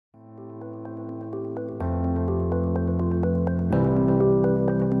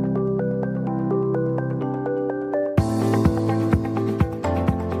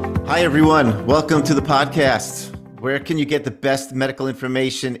Hi, everyone. Welcome to the podcast. Where can you get the best medical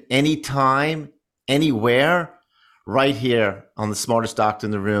information anytime, anywhere? Right here on The Smartest Doctor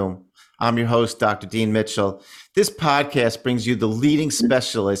in the Room. I'm your host, Dr. Dean Mitchell. This podcast brings you the leading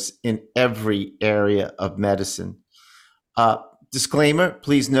specialists in every area of medicine. Disclaimer,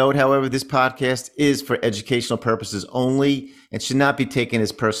 please note, however, this podcast is for educational purposes only and should not be taken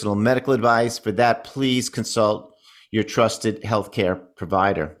as personal medical advice. For that, please consult your trusted healthcare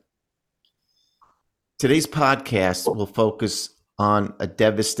provider. Today's podcast will focus on a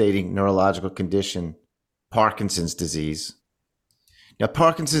devastating neurological condition, Parkinson's disease. Now,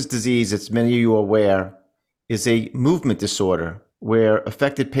 Parkinson's disease, as many of you are aware, is a movement disorder where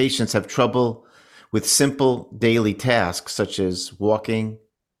affected patients have trouble with simple daily tasks such as walking,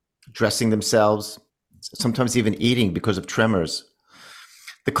 dressing themselves, sometimes even eating because of tremors.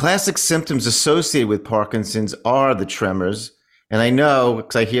 The classic symptoms associated with Parkinson's are the tremors. And I know,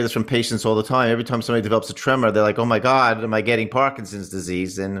 because I hear this from patients all the time, every time somebody develops a tremor, they're like, oh my God, am I getting Parkinson's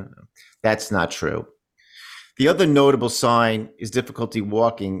disease? And that's not true. The other notable sign is difficulty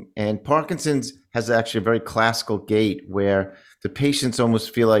walking. And Parkinson's has actually a very classical gait where the patients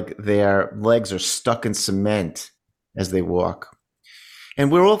almost feel like their legs are stuck in cement as they walk.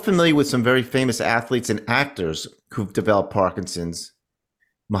 And we're all familiar with some very famous athletes and actors who've developed Parkinson's.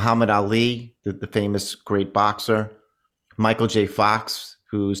 Muhammad Ali, the famous great boxer. Michael J. Fox,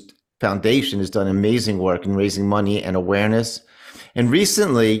 whose foundation has done amazing work in raising money and awareness. And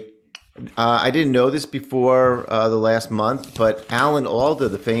recently, I didn't know this before the last month, but Alan Alda,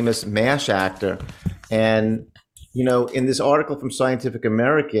 the famous MASH actor, and you know, in this article from Scientific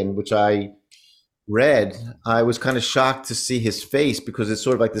American, which I read, I was kind of shocked to see his face because it's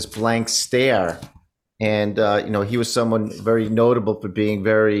sort of like this blank stare. And, you know, he was someone very notable for being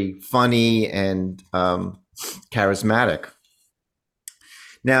very funny and charismatic.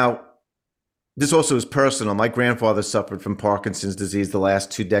 Now, this also is personal. My grandfather suffered from Parkinson's disease the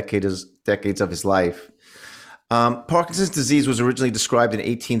last two decades of his life. Parkinson's disease was originally described in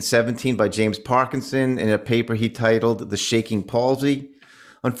 1817 by James Parkinson in a paper he titled The Shaking Palsy.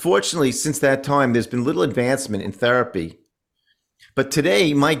 Unfortunately, since that time, there's been little advancement in therapy. But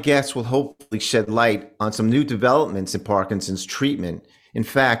today, my guests will hopefully shed light on some new developments in Parkinson's treatment. In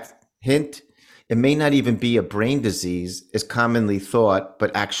fact, hint, it may not even be a brain disease as commonly thought,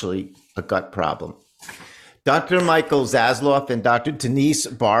 but actually a gut problem. Dr. Michael Zasloff and Dr. Denise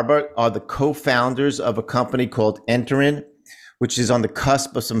Barbut are the co-founders of a company called Enterin, which is on the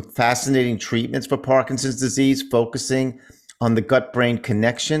cusp of some fascinating treatments for Parkinson's disease, focusing on the gut-brain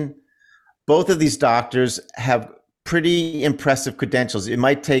connection. Both of these doctors have pretty impressive credentials. It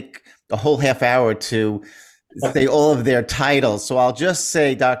might take a whole half hour to say all of their titles. So I'll just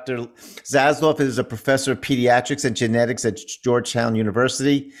say Dr. Zasloff is a professor of pediatrics and genetics at Georgetown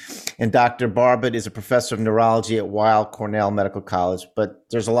University, and Dr. Barbut is a professor of neurology at Weill Cornell Medical College. But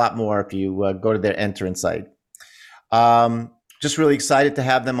there's a lot more if you go to their Enterin site. Just really excited to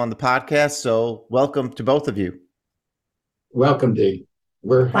have them on the podcast. So welcome to both of you. Welcome, Dee.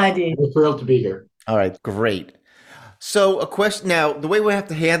 Hi, Dee. We're thrilled to be here. All right, great. So a question now, the way we have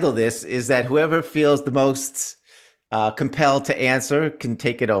to handle this is that whoever feels the most compelled to answer can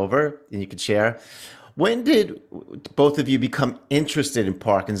take it over and you can share. When did both of you become interested in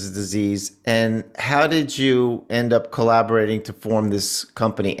Parkinson's disease and how did you end up collaborating to form this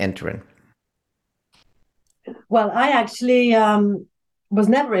company, Enterin? Well, I actually was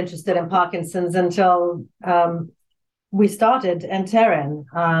never interested in Parkinson's until we started Enterin.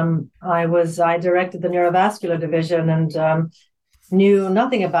 I directed the neurovascular division and knew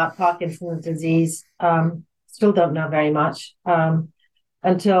nothing about Parkinson's disease. Still don't know very much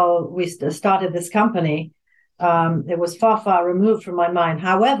until we started this company. It was far, far removed from my mind.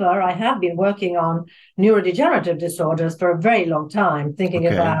 However, I have been working on neurodegenerative disorders for a very long time, thinking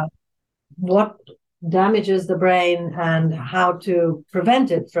about what damages the brain and how to prevent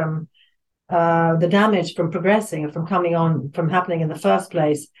it from the damage from progressing and from happening in the first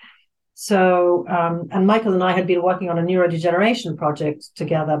place. So, and Michael and I had been working on a neurodegeneration project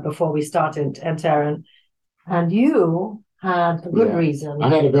together before we started Enterin. And you had a good reason. I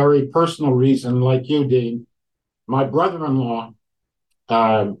had a very personal reason, like you, Dean. My brother-in-law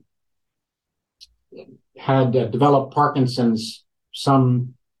had developed Parkinson's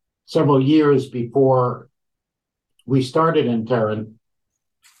several years before we started Enterin.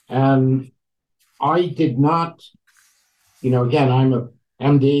 And I did not, again, I'm a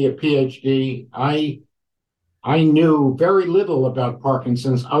MD, a PhD. I knew very little about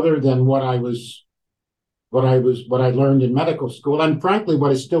Parkinson's other than what I learned in medical school, and frankly,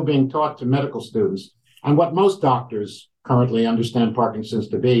 what is still being taught to medical students, and what most doctors currently understand Parkinson's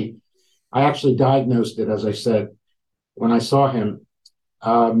to be. I actually diagnosed it, as I said, when I saw him.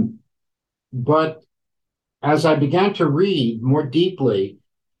 But as I began to read more deeply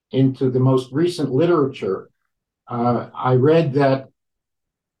into the most recent literature, I read that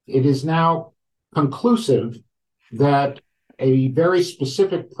it is now conclusive that a very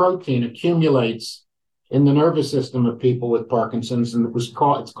specific protein accumulates in the nervous system of people with Parkinson's, and it's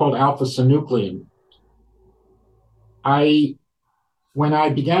called alpha-synuclein. When I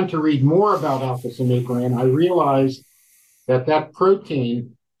began to read more about alpha-synuclein, I realized that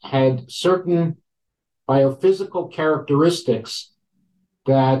protein had certain biophysical characteristics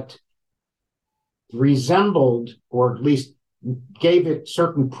that resembled, or at least gave it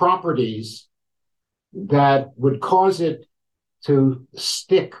certain properties that would cause it to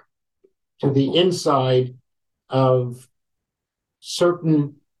stick to the inside of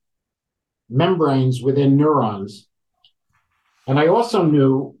certain membranes within neurons. And I also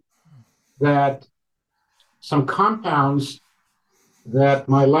knew that some compounds that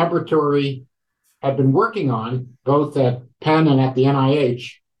my laboratory had been working on, both at Penn and at the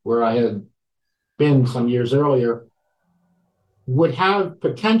NIH, where I had been some years earlier, would have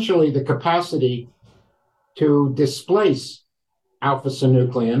potentially the capacity to displace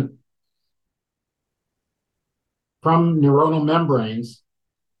alpha-synuclein from neuronal membranes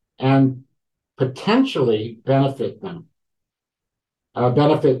and potentially benefit them,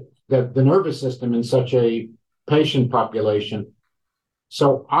 benefit the nervous system in such a patient population.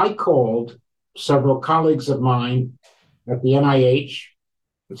 So I called several colleagues of mine at the NIH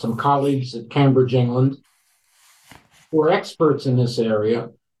and some colleagues at Cambridge, England, who are experts in this area,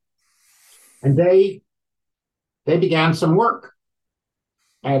 and they began some work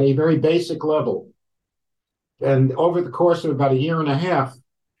at a very basic level. And over the course of about a year and a half,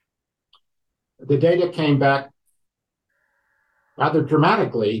 the data came back rather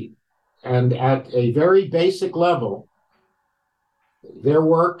dramatically, and at a very basic level, their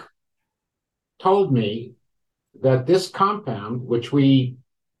work told me that this compound, which we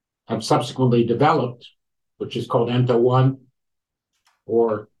have subsequently developed, which is called Ento-1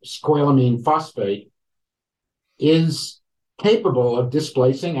 or scopolamine phosphate, is capable of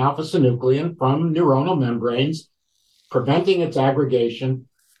displacing alpha-synuclein from neuronal membranes, preventing its aggregation,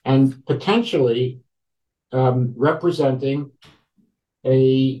 and potentially representing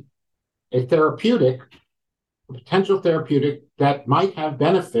a therapeutic, a potential therapeutic that might have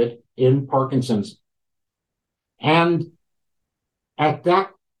benefit in Parkinson's. And at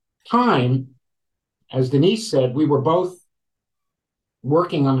that time, as Denise said, we were both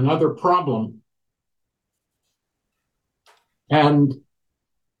working on another problem. And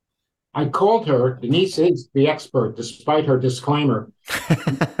I called her. Denise is the expert, despite her disclaimer.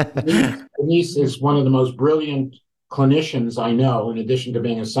 Denise is one of the most brilliant clinicians I know, in addition to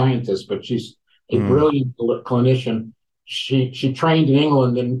being a scientist, but she's a brilliant clinician. She trained in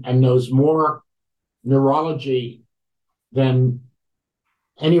England and knows more neurology than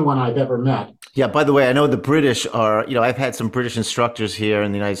anyone I've ever met. Yeah, by the way, I know the British are, I've had some British instructors here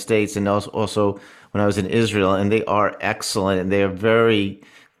in the United States and also when I was in Israel, and they are excellent and they are very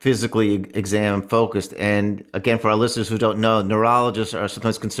physically exam focused. And again, for our listeners who don't know, neurologists are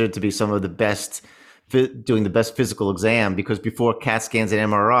sometimes considered to be some of the best, doing the best physical exam, because before CAT scans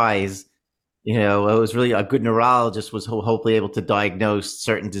and MRIs, it was really a good neurologist was hopefully able to diagnose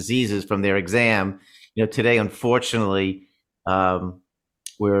certain diseases from their exam. Today, unfortunately,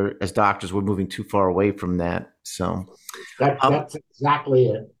 as doctors, we're moving too far away from that. So that's exactly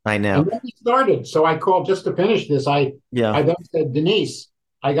it. I know. And then we started. So I called, just to finish this. I then said, Denise,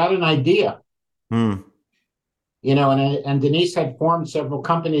 I got an idea. And Denise had formed several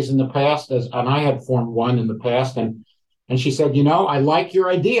companies in the past, and I had formed one in the past. And she said, I like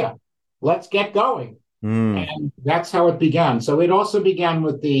your idea. Let's get going. And that's how it began. So it also began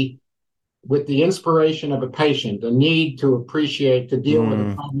with the inspiration of a patient, a need to deal with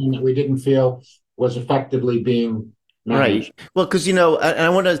a problem that we didn't feel was effectively being managed. Right. Well, because, I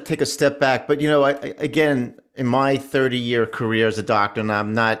want to take a step back, but, again, in my 30-year career as a doctor, and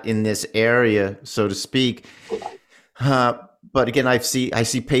I'm not in this area, so to speak, but again, I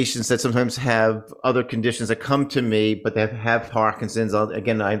see patients that sometimes have other conditions that come to me, but they have Parkinson's. I'll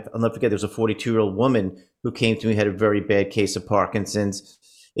never forget, there's a 42-year-old woman who came to me, had a very bad case of Parkinson's.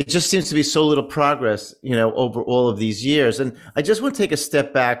 It just seems to be so little progress, over all of these years. And I just want to take a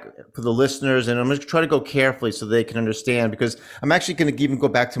step back for the listeners, and I'm going to try to go carefully so they can understand, because I'm actually going to even go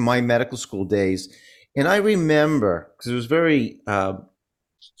back to my medical school days. And I remember, because it was very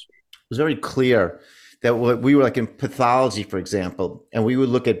clear that we were like in pathology, for example, and we would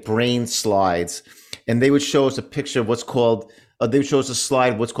look at brain slides, and they would show us a picture of what's called they show us a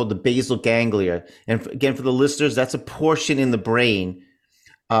slide of what's called the basal ganglia. And again, for the listeners, that's a portion in the brain.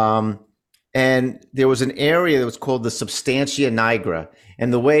 And there was an area that was called the substantia nigra.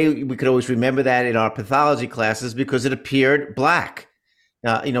 And the way we could always remember that in our pathology classes because it appeared black.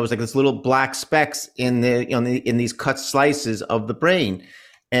 It was like this little black specks in in these cut slices of the brain.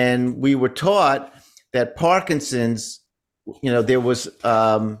 And we were taught that Parkinson's, there was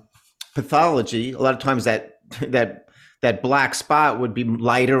pathology. A lot of times that black spot would be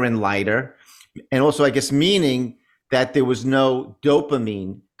lighter and lighter. And also, I guess, meaning that there was no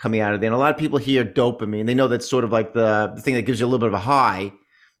dopamine coming out of there. And a lot of people hear dopamine. They know that's sort of like the thing that gives you a little bit of a high.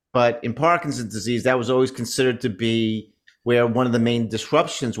 But in Parkinson's disease, that was always considered to be where one of the main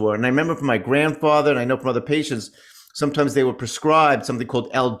disruptions were. And I remember from my grandfather, and I know from other patients, sometimes they were prescribed something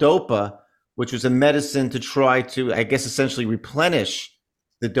called L-Dopa, which was a medicine to try to, I guess, essentially replenish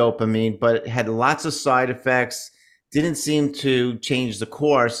the dopamine, but it had lots of side effects, didn't seem to change the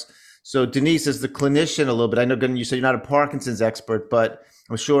course. So Denise, as the clinician a little bit, I know you said you're not a Parkinson's expert, but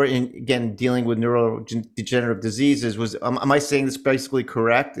I'm sure again, dealing with neurodegenerative diseases, am I saying this basically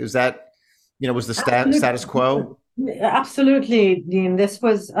correct? Is that, was the status quo? Absolutely, Dean. This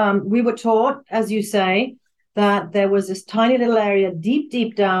was, we were taught, as you say, that there was this tiny little area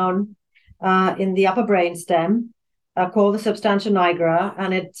deep down in the upper brainstem called the substantia nigra,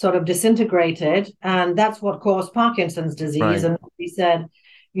 and it sort of disintegrated, and that's what caused Parkinson's disease. Right. And we said,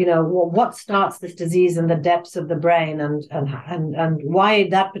 what starts this disease in the depths of the brain, and why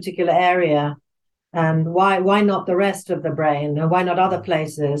that particular area, and why not the rest of the brain, and why not other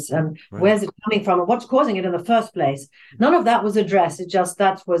places, and right. Where's it coming from, and what's causing it in the first place? None of that was addressed. It just,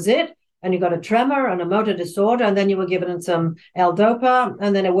 that was it. And you got a tremor and a motor disorder, and then you were given some L-Dopa,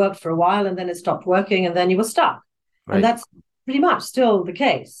 and then it worked for a while, and then it stopped working, and then you were stuck. Right. And that's pretty much still the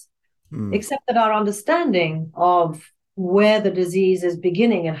case, except that our understanding of where the disease is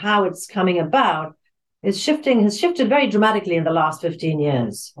beginning and how it's coming about has shifted very dramatically in the last 15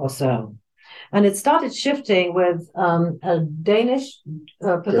 years or so. And it started shifting with a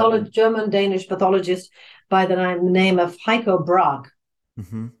German-Danish pathologist by the name of Heiko Braak.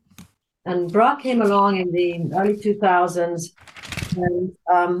 Mm-hmm. And Braak came along in the early 2000s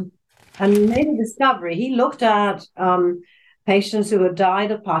and made a discovery. He looked at patients who had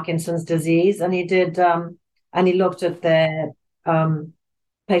died of Parkinson's disease, and he looked at their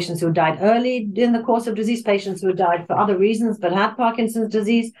patients who died early in the course of disease, patients who died for other reasons but had Parkinson's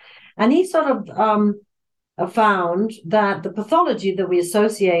disease. And he sort of found that the pathology that we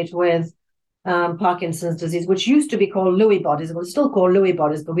associate with Parkinson's disease, which used to be called Lewy bodies, it was still called Lewy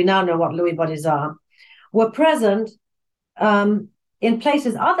bodies, but we now know what Lewy bodies are, were present in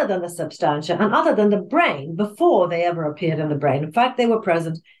places other than the substantia and other than the brain before they ever appeared in the brain. In fact, they were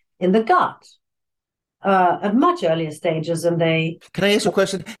present in the gut at much earlier stages, and they. Can I ask a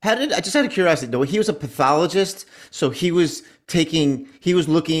question? I just out of curiosity, though, he was a pathologist, so he was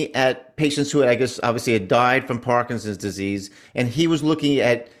looking at patients who had, I guess, obviously had died from Parkinson's disease, and he was looking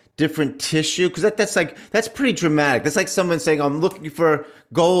at different tissue, because that's pretty dramatic. That's like someone saying, I'm looking for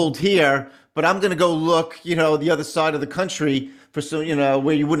gold here, but I'm going to go look, the other side of the country for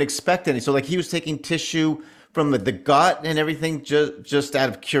where you wouldn't expect any. So like he was taking tissue from the gut and everything just out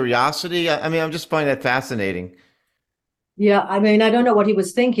of curiosity. I mean, I'm just finding that fascinating. Yeah, I mean, I don't know what he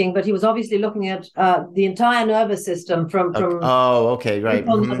was thinking, but he was obviously looking at the entire nervous system from okay, right,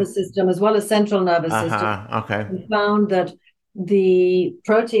 central nervous system as well as central nervous system. Okay. We found that the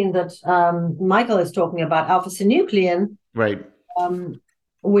protein that Michael is talking about, alpha-synuclein, right,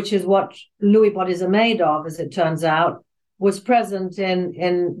 which is what Lewy bodies are made of, as it turns out, was present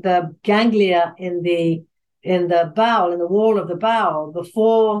in the ganglia in the bowel, in the wall of the bowel,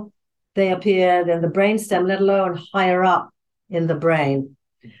 before they appeared in the brainstem, let alone higher up in the brain.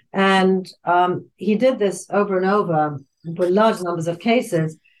 And he did this over and over with large numbers of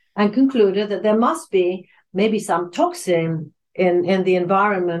cases and concluded that there must be maybe some toxin in the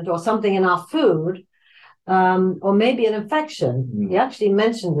environment or something in our food, or maybe an infection. He actually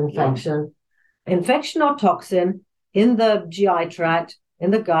mentioned infection. Yeah. Infection or toxin in the GI tract,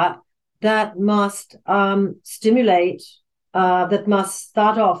 in the gut, that must stimulate, that must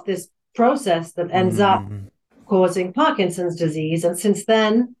start off this process that ends up causing Parkinson's disease. And since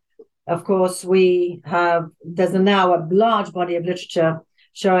then, of course, there's now a large body of literature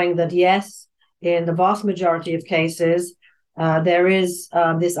showing that, yes, in the vast majority of cases, there is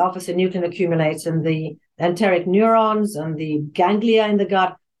this alpha-synuclein accumulates in the enteric neurons and the ganglia in the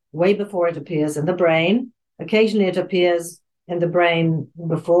gut way before it appears in the brain. Occasionally it appears in the brain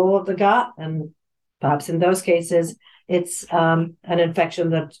before the gut, and perhaps in those cases it's an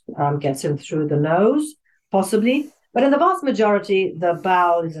infection that gets in through the nose, possibly, But in the vast majority, the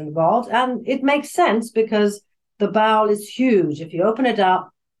bowel is involved, and it makes sense because the bowel is huge. If you open it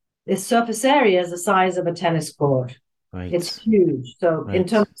up, its surface area is the size of a tennis court. Right. It's huge. So in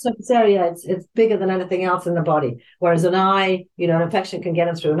terms of surface area, it's bigger than anything else in the body. Whereas an eye, an infection can get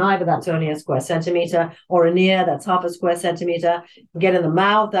in through an eye, but that's only a square centimeter, or an ear, that's half a square centimeter. Get in the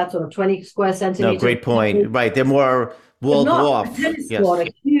mouth, that's sort of 20 square centimeters. No, great point. Right. They're more walled off. A tennis court,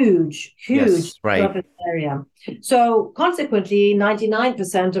 a huge surface area. So consequently,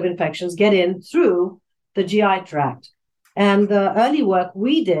 99% of infections get in through the GI tract. And the early work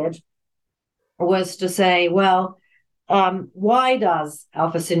we did was to say, well, why does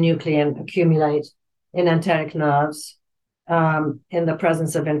alpha-synuclein accumulate in enteric nerves in the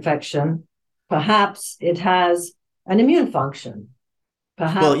presence of infection? Perhaps it has an immune function.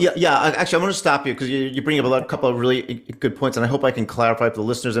 Perhaps. Well, yeah. Actually, I'm going to stop you because you bring up a couple of really good points, and I hope I can clarify for the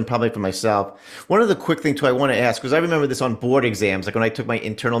listeners and probably for myself. One of the quick things too I want to ask, because I remember this on board exams, like when I took my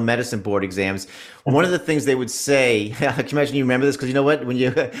internal medicine board exams. One of the things they would say, I can imagine you remember this because you know what, when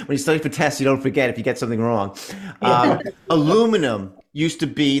you study for tests, you don't forget if you get something wrong. Aluminum used to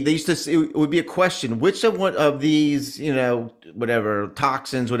be. It would be a question: which of these, whatever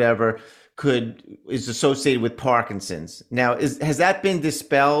toxins, whatever, is associated with Parkinson's. Now, has that been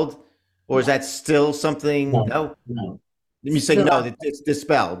dispelled, or is that still something? No. You say no, it's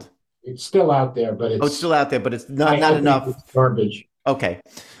dispelled. It's still out there, but it's still out there, but it's not enough. It's garbage. Okay,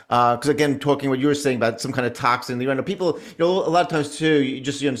 because again, talking what you were saying about some kind of toxin, people, a lot of times too, you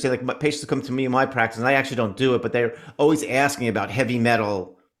understand, like my patients come to me in my practice, and I actually don't do it, but they're always asking about heavy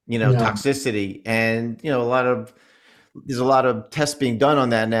metal, toxicity, and there's a lot of tests being done on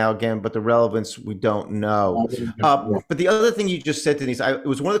that now again, but the relevance we don't know. But the other thing you just said, Denise, it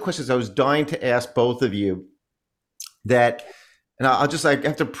was one of the questions I was dying to ask both of you. And I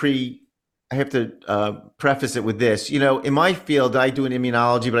have to preface it with this. In my field, I do an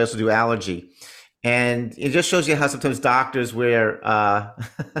immunology, but I also do allergy, and it just shows you how sometimes doctors were a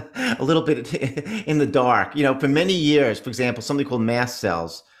little bit in the dark. For many years, for example, something called mast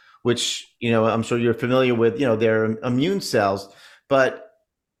cells, which, I'm sure you're familiar with, they're immune cells. But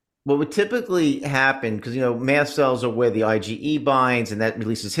what would typically happen, because, mast cells are where the IgE binds, and that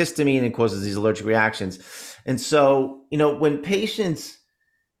releases histamine and causes these allergic reactions. And so, when patients,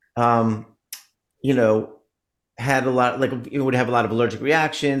 had a lot, would have a lot of allergic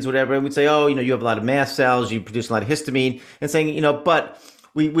reactions, whatever, and we'd say, oh, you have a lot of mast cells, you produce a lot of histamine, and saying, but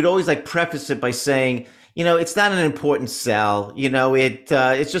we would always preface it by saying, it's not an important cell.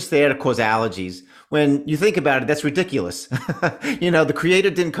 It's just there to cause allergies. When you think about it, that's ridiculous. The creator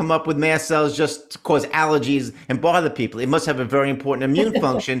didn't come up with mast cells just to cause allergies and bother people. It must have a very important immune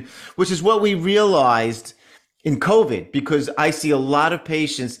function, which is what we realized in COVID, because I see a lot of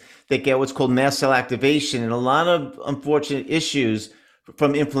patients that get what's called mast cell activation and a lot of unfortunate issues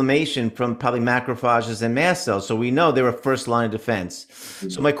from inflammation from probably macrophages and mast cells. So we know they're a first line of defense.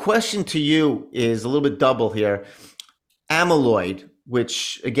 So my question to you is a little bit double here. Amyloid,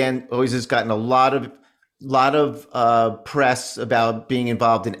 which again always has gotten a lot of press about being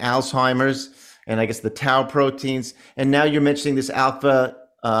involved in Alzheimer's and I guess the tau proteins, and now you're mentioning this alpha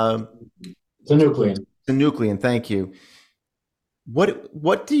synuclein. Thank you.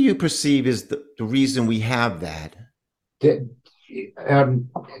 What do you perceive is the reason we have that?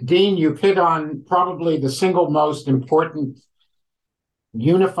 Dean, you've hit on probably the single most important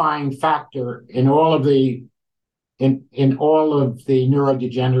unifying factor in all of the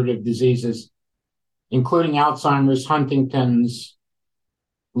neurodegenerative diseases, including Alzheimer's, Huntington's,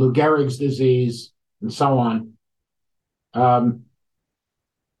 Lou Gehrig's disease, and so on.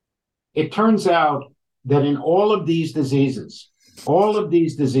 It turns out that in all of these diseases,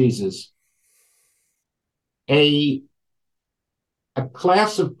 a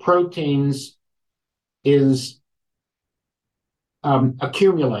class of proteins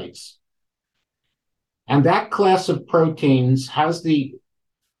accumulates. And that class of proteins has the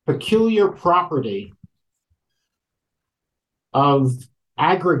peculiar property of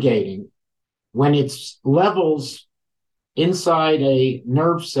aggregating when its levels inside a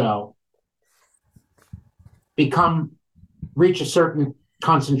nerve cell reach a certain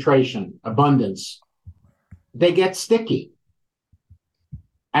concentration, abundance. They get sticky.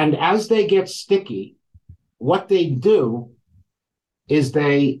 And as they get sticky, what they do is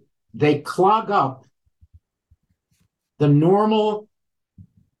they clog up the normal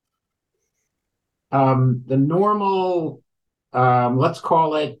let's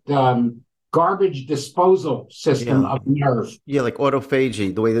call it garbage disposal system of the nerve. Yeah, like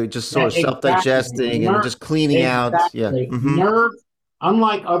autophagy, the way they're just sort of self-digesting and just cleaning out. Yeah. Nerve,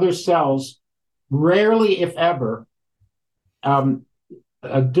 unlike other cells, rarely, if ever, replicates.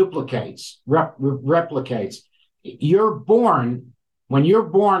 When you're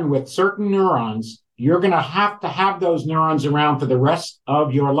born with certain neurons, you're going to have those neurons around for the rest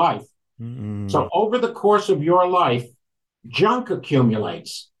of your life. Mm-hmm. So over the course of your life, junk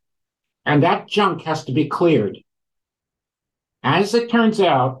accumulates, and that junk has to be cleared. As it turns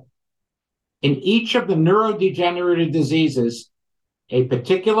out, in each of the neurodegenerative diseases, a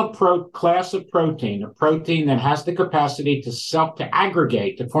particular class of protein, a protein that has the capacity to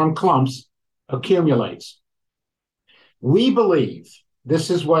aggregate, to form clumps, accumulates. We believe, this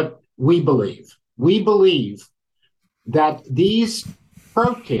is what we believe that these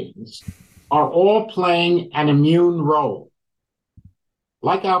proteins are all playing an immune role,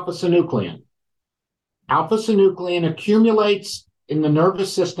 like alpha-synuclein. Alpha-synuclein accumulates in the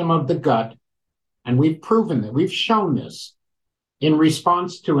nervous system of the gut, and we've proven that, we've shown this, in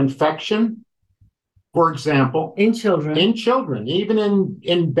response to infection, for example. In children, even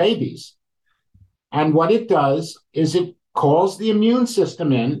in babies. And what it does is it calls the immune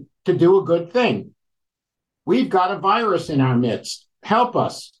system in to do a good thing. We've got a virus in our midst. Help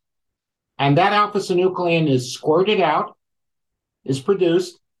us. And that alpha-synuclein is squirted out, is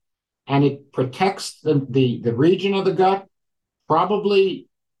produced, and it protects the region of the gut, probably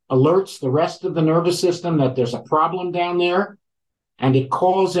alerts the rest of the nervous system that there's a problem down there, and it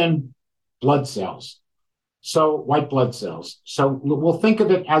calls in blood cells, so white blood cells. So we'll think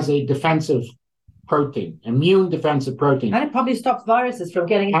of it as a defensive protein, immune defensive protein. And it probably stops viruses from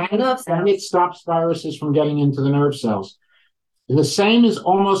getting into the nerve cells. And it stops viruses from getting into the nerve cells. The same is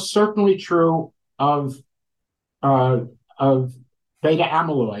almost certainly true of beta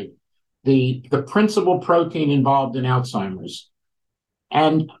amyloid, the principal protein involved in Alzheimer's,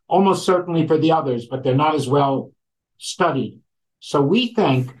 and almost certainly for the others, but they're not as well studied. So we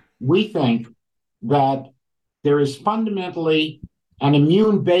think that there is fundamentally an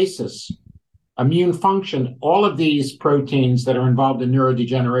immune basis, immune function. All of these proteins that are involved in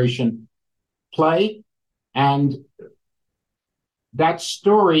neurodegeneration play, and that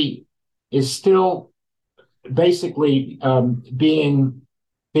story is still basically being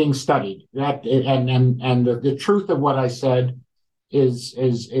studied. That and the truth of what I said is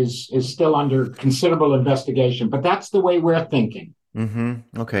still under considerable investigation. But that's the way we're thinking.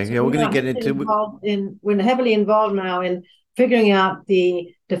 Mm-hmm. Okay. So yeah, we're going to get into. We're heavily involved now in figuring out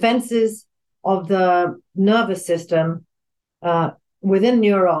the defenses of the nervous system within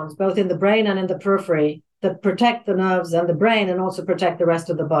neurons, both in the brain and in the periphery, that protect the nerves and the brain and also protect the rest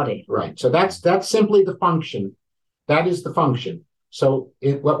of the body. Right. So that's simply the function. That is the function. So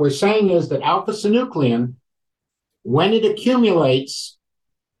what we're saying is that alpha-synuclein, when it accumulates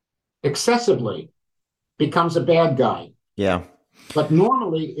excessively, becomes a bad guy. Yeah. But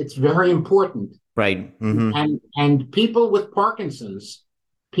normally it's very important. Right. Mm-hmm. And people with Parkinson's,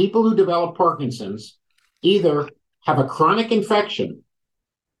 people who develop Parkinson's, either have a chronic infection,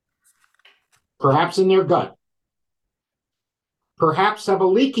 perhaps in their gut, perhaps have a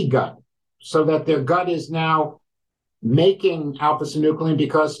leaky gut, so that their gut is now making alpha-synuclein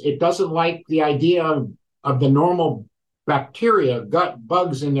because it doesn't like the idea of the normal bacteria, gut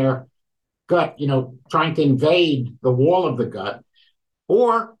bugs in their gut, trying to invade the wall of the gut.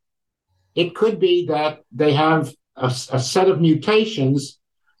 Or it could be that they have a set of mutations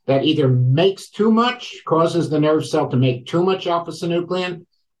that either makes too much, causes the nerve cell to make too much alpha-synuclein,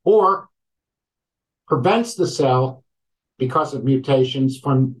 or prevents the cell, because of mutations,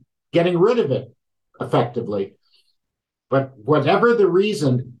 from getting rid of it effectively. But whatever the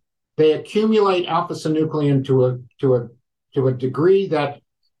reason, they accumulate alpha-synuclein to a degree that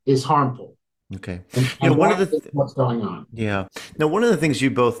is harmful. Okay. And one of the what's going on. Yeah. Now, one of the things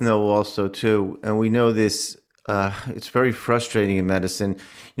you both know also too, and we know this, it's very frustrating in medicine.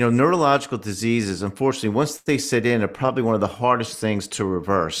 Neurological diseases, unfortunately, once they set in, are probably one of the hardest things to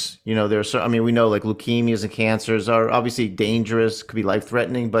reverse. We know like leukemias and cancers are obviously dangerous, could be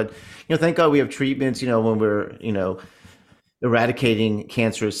life-threatening, but thank God we have treatments. When we're eradicating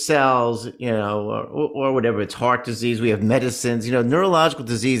cancerous cells, or whatever, it's heart disease, we have medicines. Neurological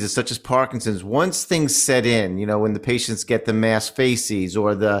diseases such as Parkinson's, once things set in, when the patients get the mass phases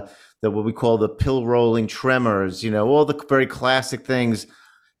or the what we call the pill rolling tremors, all the very classic things,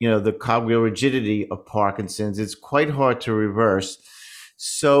 the cogwheel rigidity of Parkinson's, it's quite hard to reverse.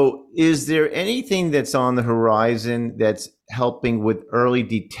 So is there anything that's on the horizon that's helping with early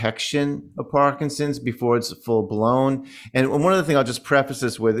detection of Parkinson's before it's full blown? And one of the things, I'll just preface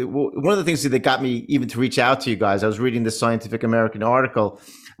this with, one of the things that got me even to reach out to you guys, I was reading this Scientific American article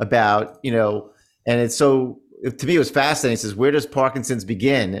about, and it's so to me, it was fascinating. He says, where does Parkinson's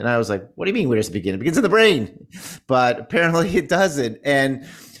begin? And I was like, what do you mean, where does it begin? It begins in the brain. But apparently it doesn't. And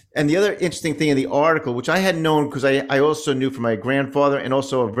the other interesting thing in the article, which I had known because I also knew from my grandfather and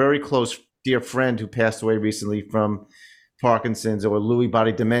also a very close dear friend who passed away recently from Parkinson's or Lewy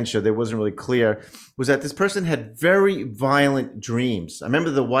body dementia, that wasn't really clear, was that this person had very violent dreams. I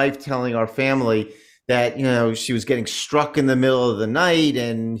remember the wife telling our family that, she was getting struck in the middle of the night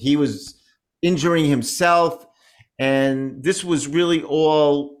and he was injuring himself. And this was really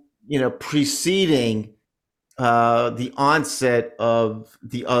all, preceding the onset of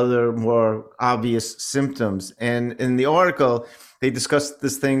the other more obvious symptoms. And in the article, they discussed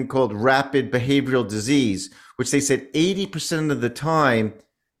this thing called rapid behavioral disease, which they said 80% of the time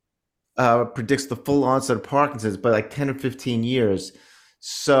predicts the full onset of Parkinson's by like 10 or 15 years.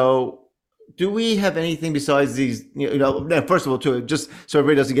 So do we have anything besides these, first of all, too, just so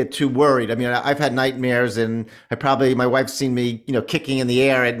everybody doesn't get too worried. I mean, I've had nightmares and my wife's seen me, kicking in the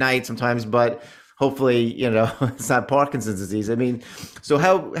air at night sometimes, but hopefully, it's not Parkinson's disease. I mean, so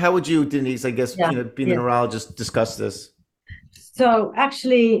how would you, Denise, I guess, being a neurologist, discuss this? So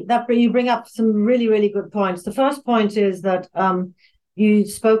actually, you bring up some really, really good points. The first point is that you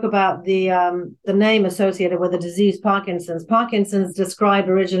spoke about the name associated with the disease Parkinson's. Parkinson's described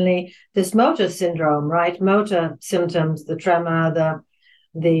originally this motor syndrome, right? Motor symptoms, the tremor,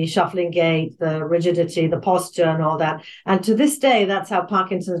 the shuffling gait, the rigidity, the posture, and all that. And to this day, that's how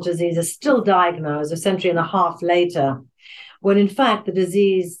Parkinson's disease is still diagnosed a century and a half later, when in fact the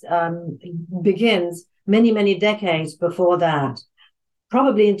disease begins many, many decades before that,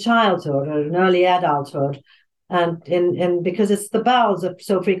 probably in childhood or in early adulthood. And because it's the bowels are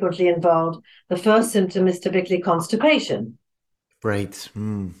so frequently involved, the first symptom is typically constipation. Right.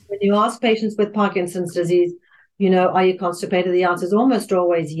 When you ask patients with Parkinson's disease, are you constipated? The answer is almost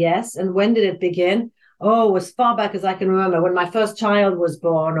always yes. And when did it begin? Oh, as far back as I can remember, when my first child was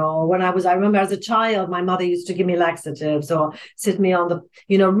born, or I remember as a child, my mother used to give me laxatives or sit me on the,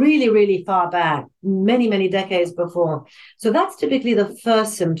 really, really far back, many, many decades before. So that's typically the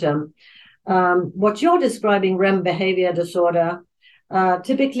first symptom. What you're describing, REM behavior disorder,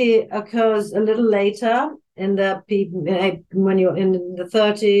 typically occurs a little later when you're in the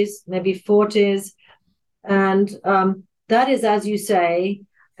 30s, maybe 40s. And that is, as you say,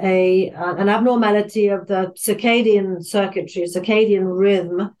 an abnormality of the circadian circuitry, circadian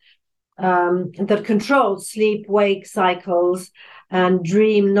rhythm that controls sleep-wake cycles and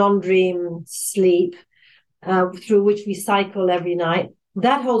non-dream sleep, through which we cycle every night.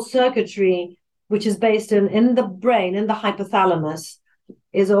 That whole circuitry, which is based in the brain, in the hypothalamus,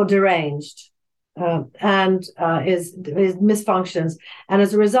 is all deranged and is misfunctions. And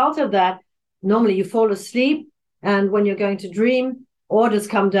as a result of that, normally you fall asleep, and when you're going to dream, orders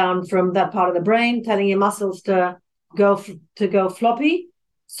come down from that part of the brain telling your muscles to go floppy,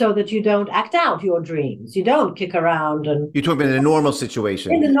 so that you don't act out your dreams. You don't kick around. And you're talking about in a normal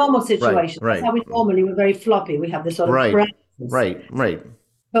situation. In a normal situation. Right. That's how we're very floppy. We have this sort of Right.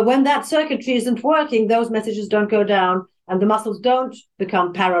 But when that circuitry isn't working, those messages don't go down and the muscles don't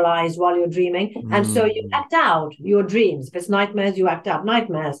become paralyzed while you're dreaming. And so you act out your dreams. If it's nightmares, you act out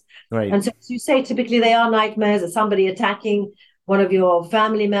nightmares. Right. And so, as you say, typically they are nightmares, or somebody attacking one of your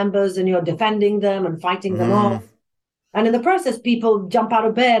family members and you're defending them and fighting them off. And in the process, people jump out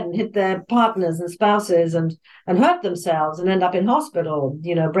of bed and hit their partners and spouses and hurt themselves and end up in hospital,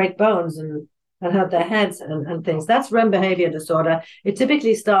 break bones and hurt their heads and things. That's REM behavior disorder. It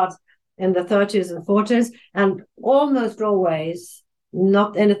typically starts in the 30s and 40s, and almost always,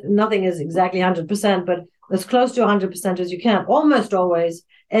 nothing is exactly 100%, but as close to 100% as you can, almost always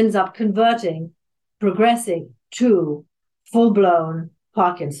ends up progressing to full-blown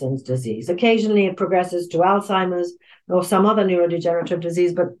Parkinson's disease. Occasionally it progresses to Alzheimer's or some other neurodegenerative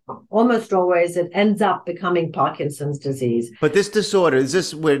disease, but almost always it ends up becoming Parkinson's disease. But this disorder, is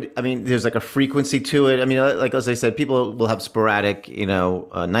this where, there's like a frequency to it? Like as I said, people will have sporadic,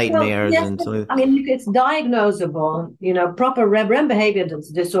 nightmares. Well, yes, it's diagnosable, proper REM behavior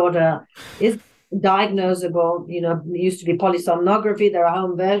disorder is diagnosable. There used to be polysomnography. There are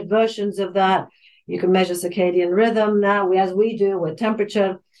home versions of that. You can measure circadian rhythm now, as we do with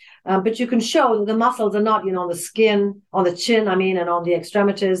temperature. But you can show that the muscles are not, on the skin, on the chin, and on the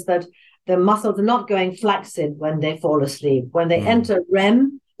extremities, that the muscles are not going flaccid when they fall asleep. When they enter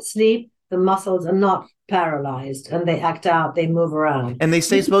REM sleep, the muscles are not paralyzed and they act out, they move around. And they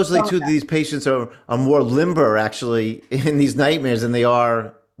say supposedly too, these patients are more limber actually in these nightmares than they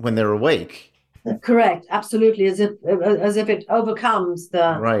are when they're awake. Correct, absolutely, as if it overcomes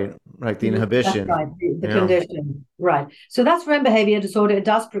the right? The That's inhibition. right, the condition. Right. So that's REM behavior disorder. It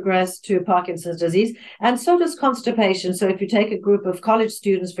does progress to Parkinson's disease, and so does constipation. So if you take a group of college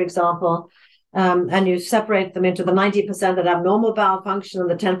students, for example, and you separate them into the 90% that have normal bowel function and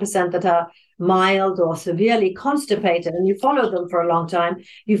the 10% that are mild or severely constipated, and you follow them for a long time,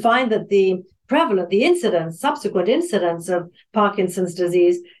 you find that the subsequent incidence of Parkinson's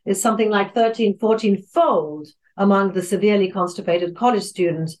disease is something like 13, 14-fold among the severely constipated college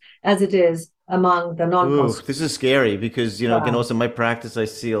students as it is among the non-constipated. This is scary because, again, also in my practice, I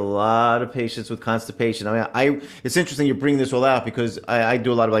see a lot of patients with constipation. I mean, it's interesting you bring this all out because I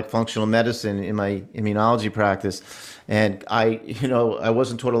do a lot of like functional medicine in my immunology practice. And I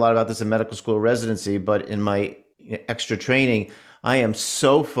wasn't taught a lot about this in medical school residency, but in my extra training, I am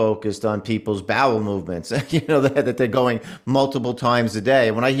so focused on people's bowel movements, that they're going multiple times a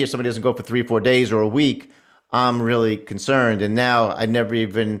day. When I hear somebody doesn't go for 3-4 days or a week, I'm really concerned. And now I never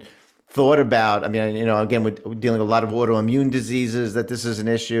even thought about, again, we're dealing with a lot of autoimmune diseases, that this is an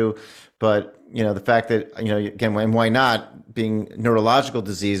issue. But, the fact that, again, why not, being neurological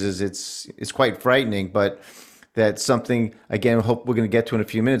diseases, it's quite frightening. But that's something, again, hope we're going to get to in a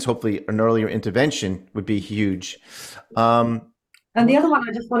few minutes. Hopefully an earlier intervention would be huge. And the other one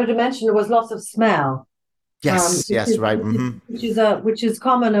I just wanted to mention was loss of smell. Yes, right. Mm-hmm. Which is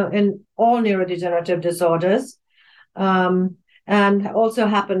common in all neurodegenerative disorders, and also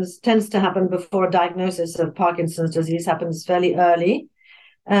tends to happen before diagnosis of Parkinson's disease, happens fairly early.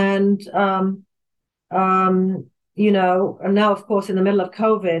 And now, of course, in the middle of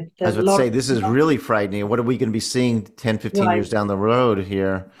COVID, I was about to say, this is really frightening. What are we going to be seeing 10, 15 years down the road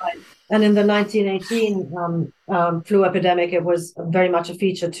here? Right. And in the 1918 flu epidemic, it was very much a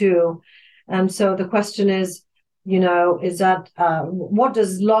feature too. And so the question is, is that what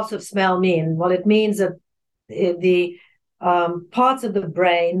does loss of smell mean? Well, it means that the parts of the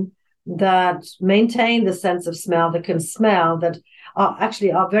brain that maintain the sense of smell, that can smell, that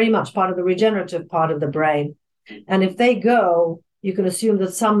are very much part of the regenerative part of the brain. And if they go, you can assume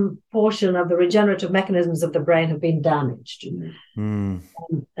that some portion of the regenerative mechanisms of the brain have been damaged. And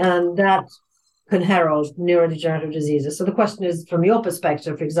that can herald neurodegenerative diseases. So the question is, from your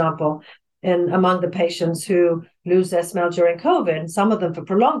perspective, for example, among the patients who lose their smell during COVID, some of them for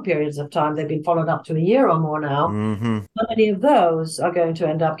prolonged periods of time, they've been followed up to a year or more now. How many of those are going to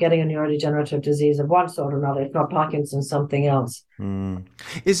end up getting a neurodegenerative disease of one sort or another, if not Parkinson's, something else?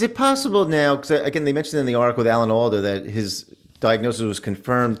 Is it possible now, because again, they mentioned in the article with Alan Alda that his diagnosis was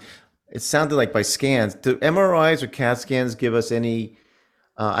confirmed, it sounded like by scans. Do MRIs or CAT scans give us any,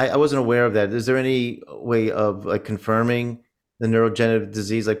 I wasn't aware of that. Is there any way of like confirming the neurodegenerative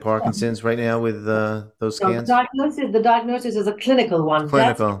disease like Parkinson's right now with those scans? The diagnosis is a clinical one.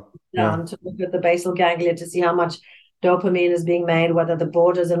 Clinical. To look at the basal ganglia to see how much dopamine is being made, whether the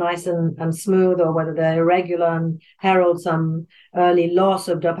borders are nice and smooth or whether they're irregular and herald some early loss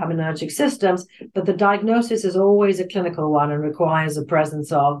of dopaminergic systems. But the diagnosis is always a clinical one and requires the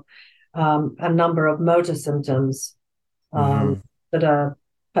presence of a number of motor symptoms that are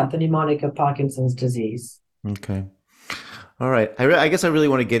pathognomonic of Parkinson's disease. Okay. All right. I guess I really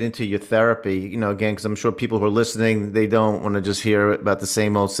want to get into your therapy, again, because I'm sure people who are listening, they don't want to just hear about the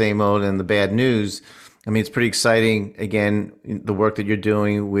same old and the bad news. I mean, it's pretty exciting, again, the work that you're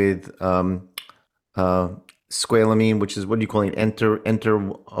doing with squalene, which is, what do you call it?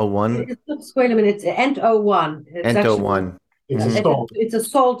 Enter-01? It's not squalene, it's Ent-01. Ent-01. It's a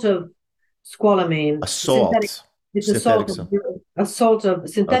salt of squalene. A salt. It's a salt of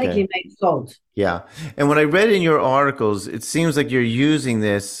synthetically made salt. Yeah. And when I read in your articles, it seems like you're using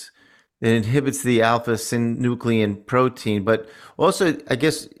this, it inhibits the alpha-synuclein protein, but also, I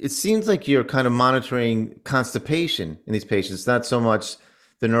guess, it seems like you're kind of monitoring constipation in these patients, not so much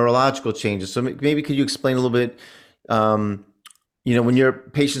the neurological changes. So maybe could you explain a little bit, when your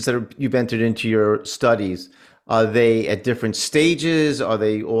patients you've entered into your studies, are they at different stages? Are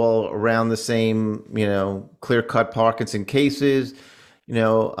they all around the same, clear-cut Parkinson cases?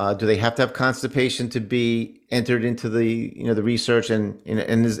 Do they have to have constipation to be entered into the, the research? And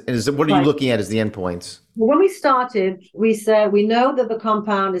what are you looking at as the endpoints? When we started, we said we know that the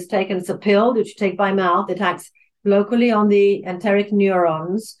compound is taken as a pill that you take by mouth. It acts locally on the enteric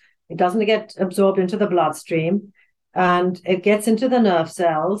neurons. It doesn't get absorbed into the bloodstream, and it gets into the nerve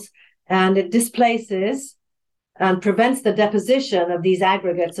cells, and it displaces and prevents the deposition of these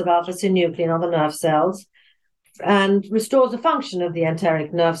aggregates of alpha-synuclein on the nerve cells, and restores the function of the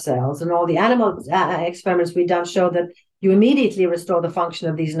enteric nerve cells. And all the animal experiments we've done show that you immediately restore the function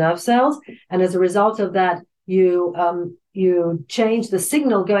of these nerve cells, and as a result of that, you change the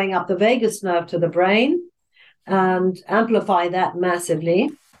signal going up the vagus nerve to the brain and amplify that massively.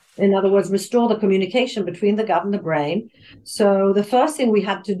 In other words, restore the communication between the gut and the brain. So the first thing we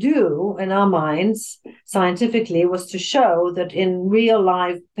had to do in our minds scientifically was to show that in real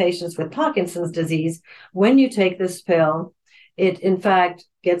life patients with Parkinson's disease, when you take this pill, it in fact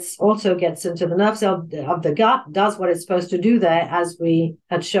also gets into the nerve cell of the gut, does what it's supposed to do there, as we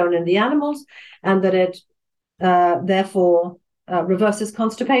had shown in the animals, and that it therefore reverses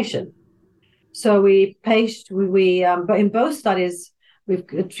constipation. So but in both studies, we've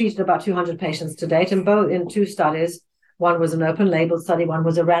treated about 200 patients to date. In two studies, one was an open label study, one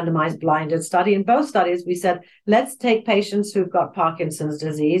was a randomized blinded study. In both studies, we said, let's take patients who've got Parkinson's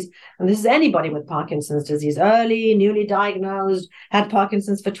disease. And this is anybody with Parkinson's disease, early, newly diagnosed, had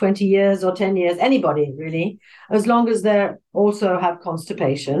Parkinson's for 20 years or 10 years, anybody really, as long as they also have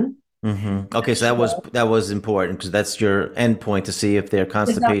constipation. Mm-hmm. Okay, so that was important because that's your endpoint to see if their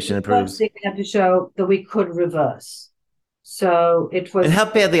constipation improves. We had to show that we could reverse. So it was. And how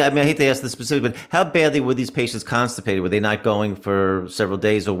badly? I mean, I hate to ask this specifically, but how badly were these patients constipated? Were they not going for several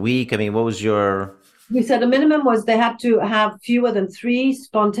days, a week? I mean, what was your? We said the minimum was they had to have fewer than 3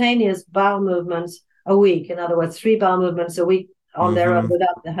 spontaneous bowel movements a week. In other words, 3 bowel movements a week on their own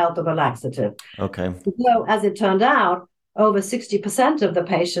without the help of a laxative. Okay. So as it turned out, over 60% of the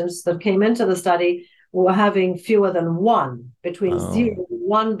patients that came into the study were having fewer than 0 and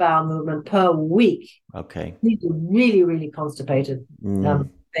 1 bowel movement per week. Okay. These are really, really constipated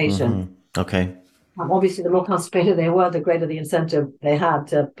patients. Okay. Obviously, the more constipated they were, the greater the incentive they had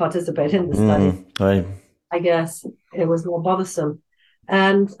to participate in the study. Right. I guess it was more bothersome.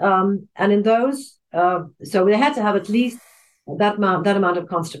 And in those, so they had to have at least that amount of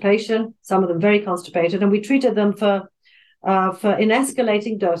constipation, some of them very constipated, and we treated them for in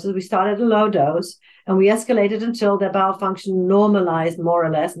escalating doses. We started at a low dose and we escalated until their bowel function normalized more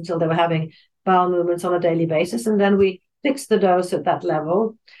or less, until they were having bowel movements on a daily basis. And then we fixed the dose at that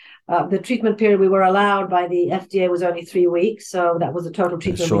level. The treatment period we were allowed by the FDA was only 3 weeks. So that was a total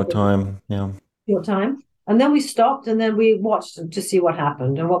treatment. Short time. Yeah. Short time. And then we stopped and then we watched to see what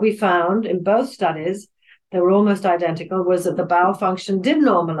happened. And what we found in both studies, they were almost identical, was that the bowel function did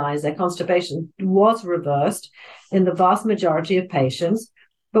normalize. Their constipation was reversed in the vast majority of patients.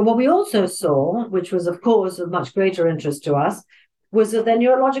 But what we also saw, which was, of course, of much greater interest to us, was that their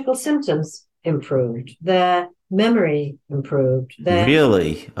neurological symptoms improved. Their memory improved.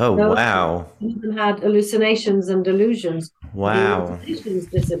 Really? Oh, wow. They even had hallucinations and delusions. Wow. The hallucinations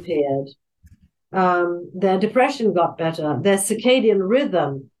disappeared. Their depression got better. Their circadian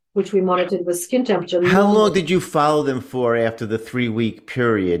rhythm, which we monitored with skin temperature. How long did you follow them for after the 3-week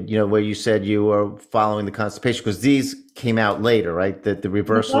period, where you said you were following the constipation? Because these came out later, right? The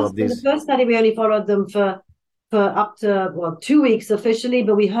reversal of these. In the first study, we only followed them for up to 2 weeks officially,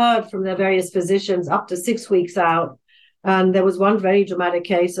 but we heard from their various physicians up to 6 weeks out. And there was one very dramatic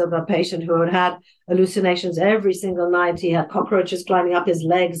case of a patient who had hallucinations every single night. He had cockroaches climbing up his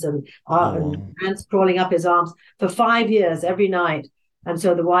legs and ants crawling up his arms for 5 years every night. And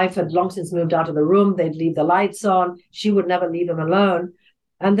so the wife had long since moved out of the room. They'd leave the lights on. She would never leave him alone.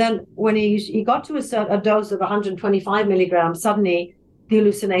 And then when he got to a dose of 125 milligrams, suddenly the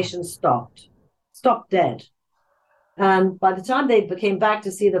hallucinations stopped dead. And by the time they came back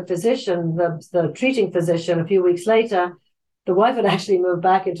to see the physician, the treating physician, a few weeks later, the wife had actually moved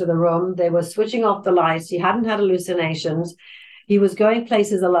back into the room. They were switching off the lights. He hadn't had hallucinations. He was going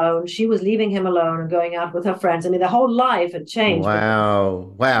places alone. She was leaving him alone and going out with her friends. I mean, their whole life had changed.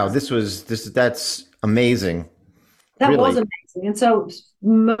 Wow. That's amazing. That was amazing. And so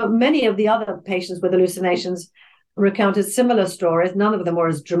many of the other patients with hallucinations recounted similar stories. None of them were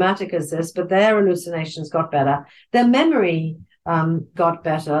as dramatic as this, but their hallucinations got better. Their memory got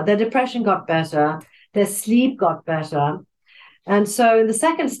better. Their depression got better. Their sleep got better. And so in the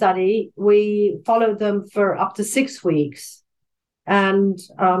second study, we followed them for up to 6 weeks. And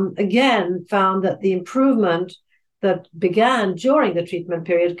again, found that the improvement that began during the treatment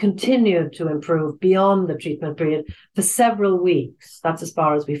period continued to improve beyond the treatment period for several weeks. That's as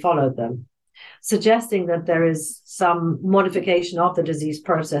far as we followed them, suggesting that there is some modification of the disease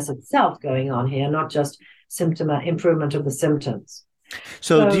process itself going on here, not just improvement of the symptoms.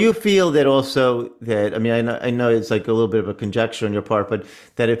 So do you feel that also that, I mean, I know it's like a little bit of a conjecture on your part, but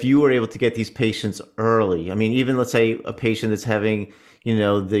that if you were able to get these patients early, I mean, even let's say a patient that's having,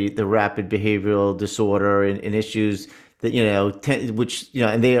 the rapid behavioral disorder and issues that,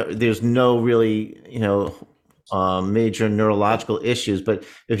 and there's no really, major neurological issues, but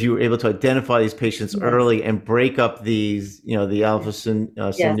if you were able to identify these patients early and break up these, the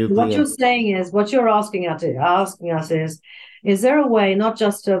alpha-synuclein. What you're saying is, what you're asking us is there a way not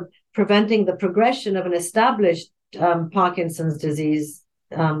just of preventing the progression of an established Parkinson's disease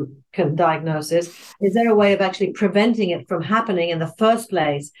diagnosis? Is there a way of actually preventing it from happening in the first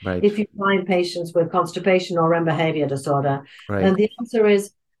place Right. if you find patients with constipation or REM behavior disorder? Right. And the answer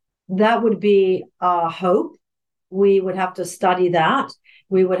is that would be our hope. We would have to study that.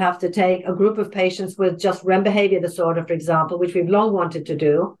 We would have to take a group of patients with just REM behavior disorder, for example, which we've long wanted to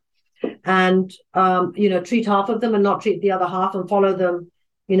do, and treat half of them and not treat the other half, and follow them,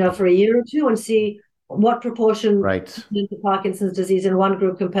 for a year or two, and see what proportion Right. into Parkinson's disease in one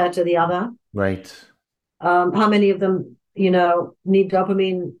group compared to the other. Right. How many of them, need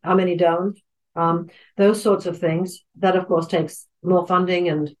dopamine? How many don't? Those sorts of things. That, of course, takes more funding,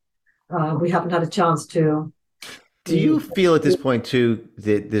 and we haven't had a chance to. Do you feel at this point, too,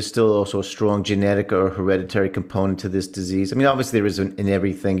 that there's still also a strong genetic or hereditary component to this disease? I mean, obviously there is in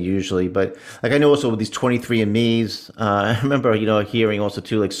everything usually, but like I know also with these 23andMe's, I remember, hearing also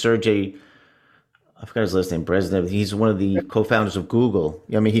too, like Sergey, I forgot his last name, Brezhnev, he's one of the co-founders of Google.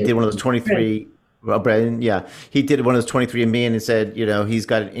 I mean, he did one of those 23, well, Brennan, yeah, he did one of those 23andMe and it said, he's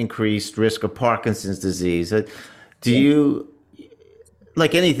got an increased risk of Parkinson's disease. Do you,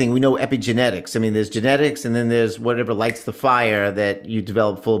 like anything, we know epigenetics. I mean, there's genetics and then there's whatever lights the fire that you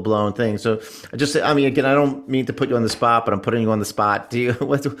develop full blown things. So again, I don't mean to put you on the spot, but I'm putting you on the spot.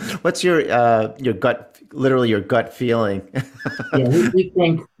 What's your gut, literally your gut feeling? Yeah, we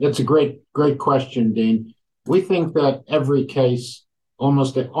think it's a great question, Dean. We think that every case,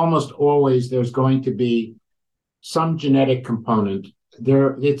 almost always, there's going to be some genetic component.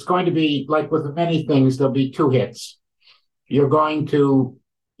 It's going to be like with many things, there'll be two hits. You're going to,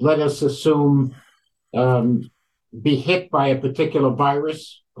 let us assume, be hit by a particular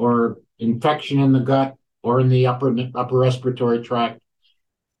virus or infection in the gut or in the upper respiratory tract.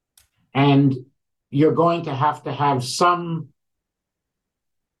 And you're going to have some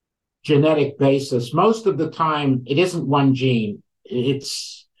genetic basis. Most of the time, it isn't one gene.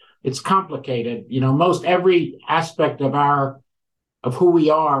 It's complicated. Most every aspect of who we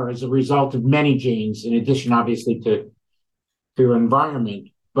are is a result of many genes, in addition, obviously, to environment.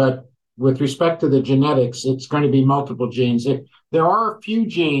 But with respect to the genetics, it's going to be multiple genes. There are a few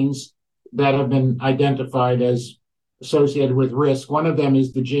genes that have been identified as associated with risk. One of them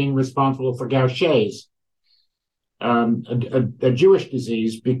is the gene responsible for Gaucher's, a Jewish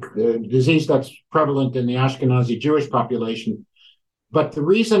disease, a disease that's prevalent in the Ashkenazi Jewish population. But the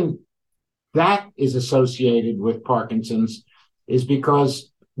reason that is associated with Parkinson's is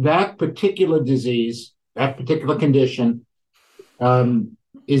because that particular disease, that particular condition,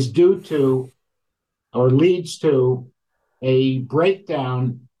 is due to or leads to a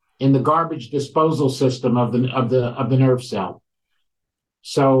breakdown in the garbage disposal system of the nerve cell.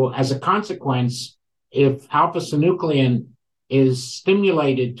 So as a consequence, if alpha-synuclein is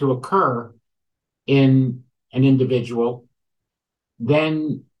stimulated to occur in an individual,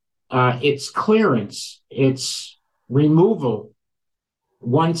 then its clearance, its removal,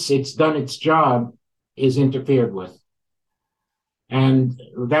 once it's done its job, is interfered with. And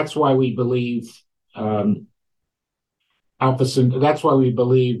that's why we believe that's why we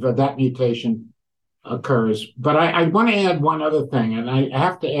believe that mutation occurs. But I want to add one other thing, and I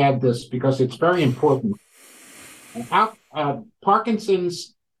have to add this because it's very important.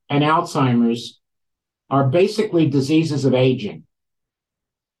 Parkinson's and Alzheimer's are basically diseases of aging.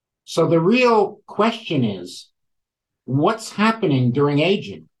 So the real question is, what's happening during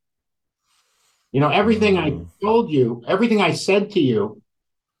aging? Everything I told you, everything I said to you,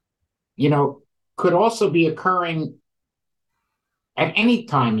 could also be occurring at any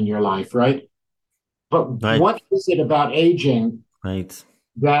time in your life, right? But Right. What is it about aging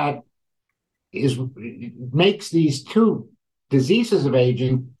that makes these two diseases of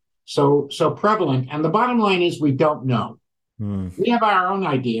aging so prevalent? And the bottom line is we don't know. We have our own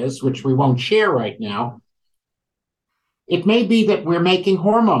ideas, which we won't share right now. It may be that we're making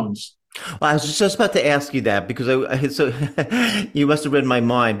hormones. Well, I was just about to ask you that because so you must have read my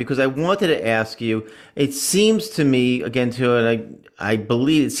mind, because I wanted to ask you. It seems to me, again, and I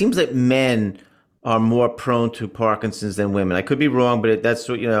believe it seems that men are more prone to Parkinson's than women. I could be wrong, but that's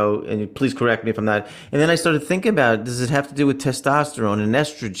what, and please correct me if I'm not. And then I started thinking about, does it have to do with testosterone and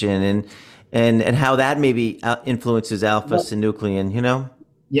estrogen and how that maybe influences alpha-synuclein,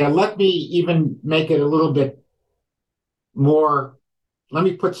 Yeah, let me even make it a little bit more. Let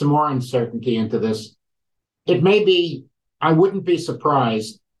me put some more uncertainty into this. It may be, I wouldn't be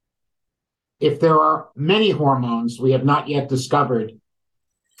surprised if there are many hormones we have not yet discovered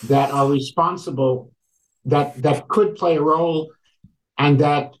that are responsible, that could play a role and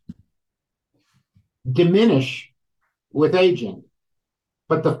that diminish with aging.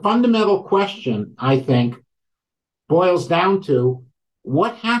 But the fundamental question, I think, boils down to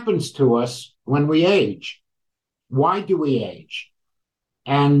what happens to us when we age? Why do we age?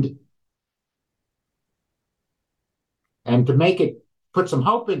 And to put some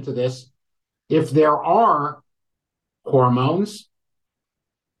hope into this, if there are hormones,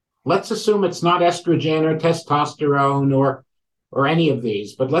 let's assume it's not estrogen or testosterone or any of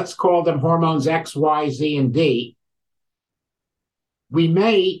these, but let's call them hormones X, Y, Z, and D. We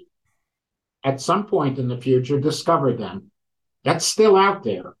may, at some point in the future, discover them. That's still out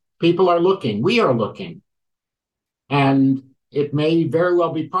there. People are looking. We are looking. And it may very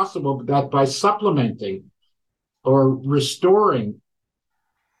well be possible that by supplementing or restoring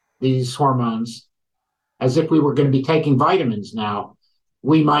these hormones, as if we were going to be taking vitamins now,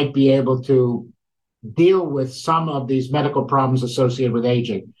 we might be able to deal with some of these medical problems associated with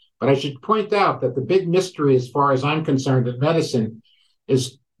aging. But I should point out that the big mystery, as far as I'm concerned, in medicine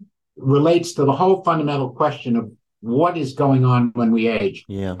relates to the whole fundamental question of what is going on when we age.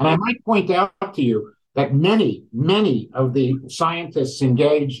 Yeah. And I might point out to you that many of the scientists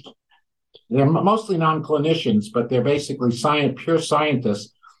engaged, they're mostly non-clinicians, but they're basically pure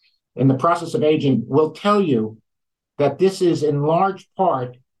scientists in the process of aging, will tell you that this is in large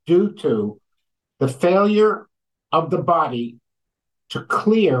part due to the failure of the body to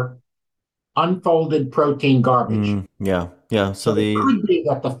clear unfolded protein garbage. Yeah. So it could be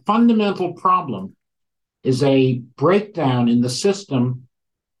that the fundamental problem is a breakdown in the system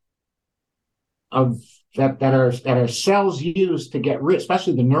of that are cells used to get rid,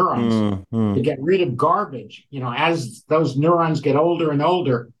 especially the neurons, to get rid of garbage, as those neurons get older and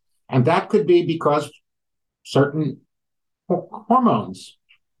older. And that could be because certain hormones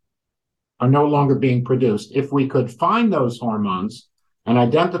are no longer being produced. If we could find those hormones and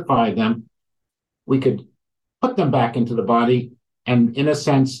identify them, we could put them back into the body and, in a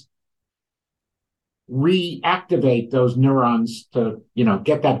sense, reactivate those neurons to,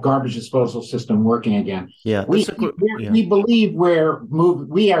 get that garbage disposal system working again. Yeah, we believe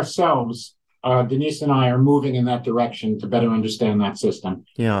we ourselves, Denise and I, are moving in that direction to better understand that system.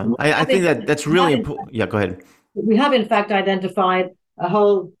 Yeah, I think that's really important. Yeah, go ahead. We have, in fact, identified a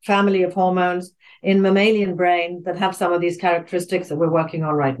whole family of hormones in mammalian brain that have some of these characteristics that we're working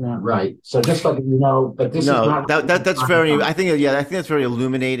on right now. Right. So just like but this is not. That's very. I think that's very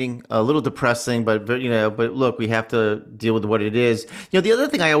illuminating. A little depressing, but But look, we have to deal with what it is. The other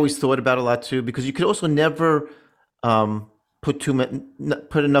thing I always thought about a lot too, because you could also never put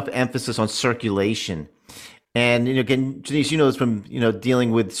enough emphasis on circulation. And again, Denise, this from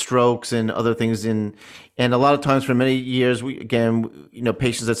dealing with strokes and other things, and a lot of times for many years,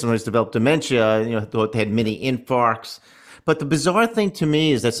 patients that sometimes develop dementia, thought they had mini infarcts. But the bizarre thing to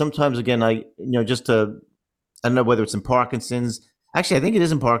me is that sometimes, again, I don't know whether it's in Parkinson's. Actually, I think it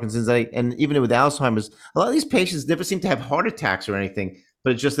is in Parkinson's, and even with Alzheimer's, a lot of these patients never seem to have heart attacks or anything,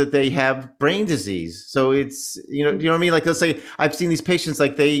 but it's just that they have brain disease. So it's you know what I mean. Like, let's say I've seen these patients,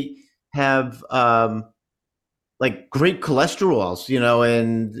 like they have like great cholesterols,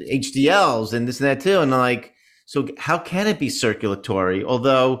 and HDLs and this and that too. And like, so how can it be circulatory?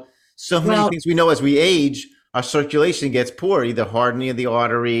 Although so many things we know as we age, our circulation gets poor, either hardening of the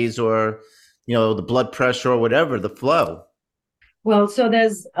arteries or, the blood pressure or whatever, the flow. Well, so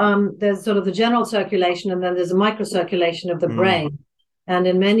there's sort of the general circulation, and then there's a microcirculation of the brain. And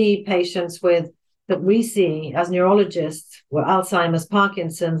in many patients that we see as neurologists, Alzheimer's,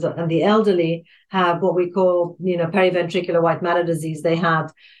 Parkinson's, and the elderly have what we call, periventricular white matter disease. They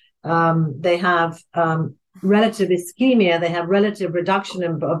have relative ischemia. They have relative reduction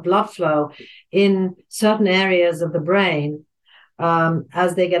of blood flow in certain areas of the brain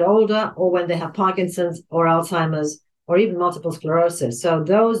as they get older, or when they have Parkinson's or Alzheimer's or even multiple sclerosis. So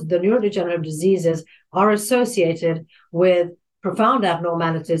the neurodegenerative diseases are associated with profound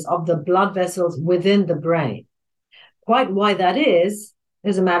abnormalities of the blood vessels within the brain. Quite why that is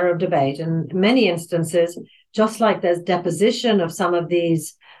a matter of debate. In many instances, just like there's deposition of some of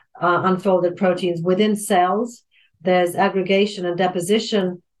these unfolded proteins within cells, there's aggregation and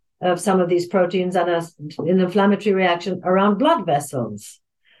deposition of some of these proteins and an inflammatory reaction around blood vessels,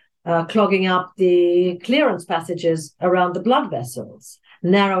 clogging up the clearance passages around the blood vessels,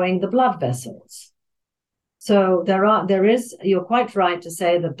 narrowing the blood vessels. So you're quite right to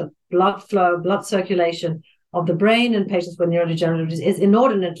say that the blood flow, blood circulation of the brain in patients with neurodegenerative disease is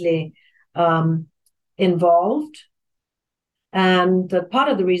inordinately involved. And that part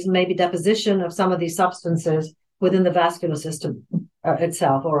of the reason may be deposition of some of these substances within the vascular system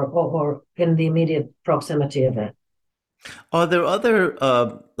itself or in the immediate proximity of it. Are there other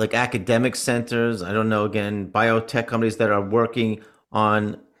like academic centers, I don't know, again, biotech companies that are working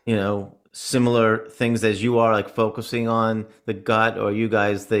on, similar things as you are, like focusing on the gut, or are you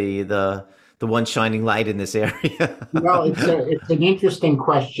guys the one shining light in this area? Well, it's an interesting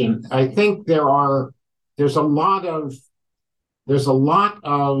question. I think there's a lot of there's a lot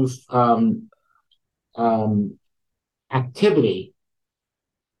of um, activity,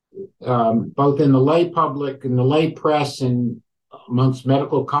 both in the lay public and the lay press and amongst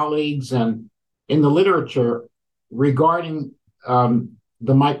medical colleagues and in the literature regarding the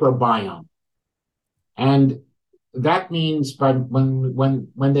microbiome. And that means by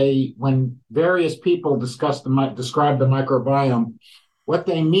when various people describe the microbiome, what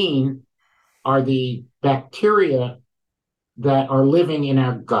they mean are the bacteria that are living in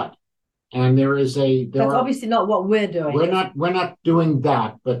our gut. And that's obviously not what we're doing. We're not doing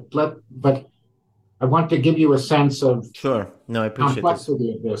that, but I want to give you a sense of Sure. No, I appreciate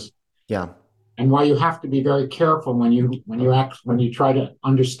complexity of this. Yeah. And why you have to be very careful when you try to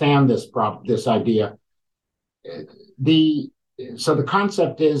understand this idea. So the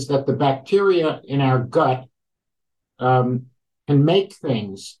concept is that the bacteria in our gut can make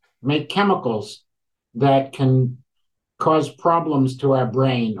chemicals that can cause problems to our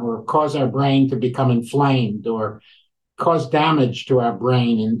brain, or cause our brain to become inflamed, or cause damage to our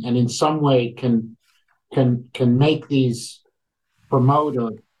brain, and in some way can make these promote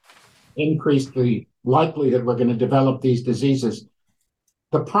or increase the likelihood we're going to develop these diseases.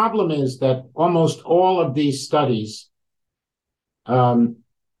 The problem is that almost all of these studies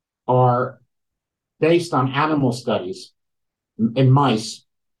are based on animal studies in mice.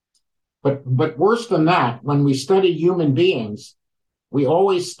 But worse than that, when we study human beings, we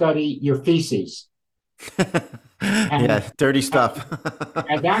always study your feces. Yeah, dirty stuff.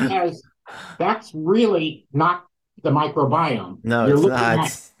 And that's really not the microbiome. No,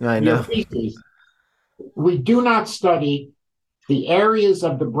 it's not. I know. Your feces. We do not study the areas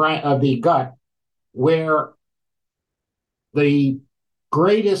of the gut where the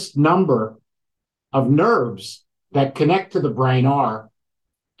greatest number of nerves that connect to the brain are,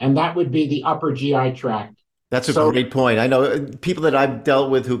 and that would be the upper GI tract. That's a great point. I know people that I've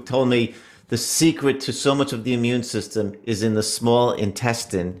dealt with who've told me the secret to so much of the immune system is in the small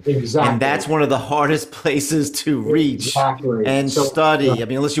intestine. Exactly. And that's one of the hardest places to reach and study. I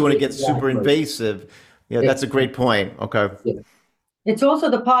mean, unless you want to get super invasive. Yeah, that's a great point. Okay. Yeah. It's also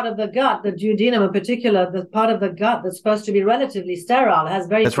the part of the gut, the duodenum in particular, the part of the gut that's supposed to be relatively sterile, has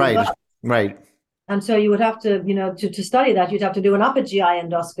very That's right. gut. Right. And so you would have to, to study that, you'd have to do an upper GI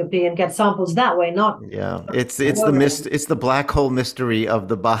endoscopy and get samples that way, not. Yeah, it's the black hole mystery of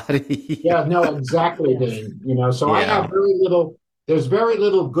the body. Yeah, no, exactly, Dean. So I have there's very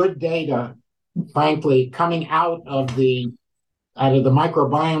little good data, frankly, coming out of the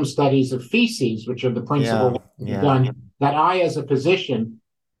microbiome studies of feces, which are the principal done, that I, as a physician,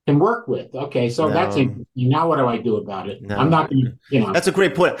 can work with. Okay, so that's interesting. Now what do I do about it? I'm not going to, That's a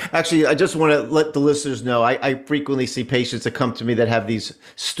great point. Actually, I just want to let the listeners know, I frequently see patients that come to me that have these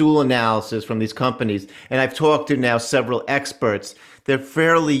stool analysis from these companies, and I've talked to now several experts. They're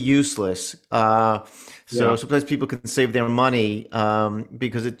fairly useless. So sometimes people can save their money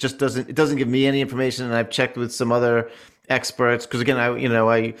because it doesn't give me any information, and I've checked with some other experts because again,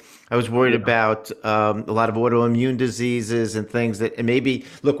 I was worried about a lot of autoimmune diseases and things that, and maybe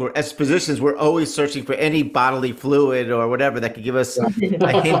look, as physicians, we're always searching for any bodily fluid or whatever that could give us a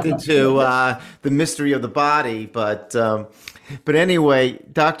hint into the mystery of the body. But anyway,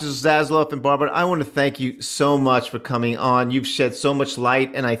 Dr. Zasloff and Barbut, I want to thank you so much for coming on. You've shed so much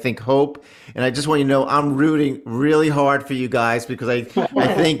light and I think hope. And I just want you to know I'm rooting really hard for you guys because I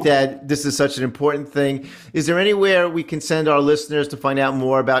think that this is such an important thing. Is there anywhere we can send our listeners to find out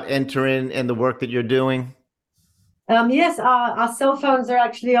more about Enterin and the work that you're doing? Yes, our cell phones are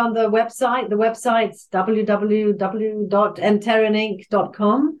actually on the website. The website's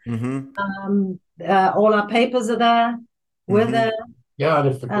www.enterininc.com. Mm-hmm. All our papers are there. We're there. Yeah, and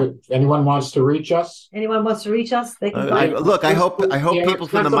if anyone wants to reach us, they can. Look, I hope people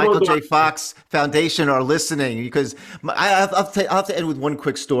from the Michael J. Fox Foundation are listening because I'll have to end with one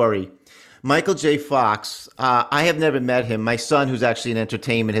quick story. Michael J. Fox, I have never met him. My son, who's actually in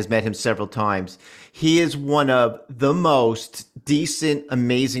entertainment, has met him several times. He is one of the most decent,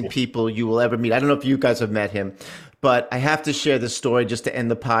 amazing people you will ever meet. I don't know if you guys have met him, but I have to share this story just to end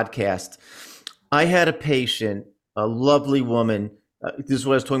the podcast. I had a patient, a lovely woman. This is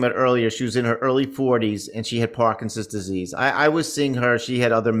what I was talking about earlier. She was in her early 40s and she had Parkinson's disease. I was seeing her. She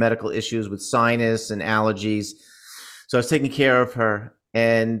had other medical issues with sinus and allergies. So I was taking care of her.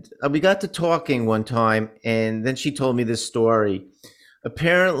 And we got to talking one time, and then she told me this story.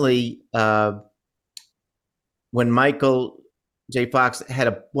 Apparently, when Michael J. Fox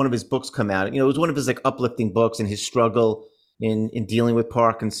had one of his books come out. It was one of his like uplifting books and his struggle in dealing with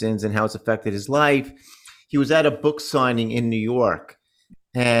Parkinson's and how it's affected his life. He was at a book signing in New York,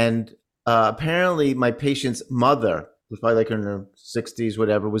 and apparently my patient's mother, who's probably like in her 60s,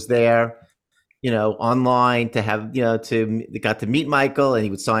 whatever, was there, online to have, they got to meet Michael, and he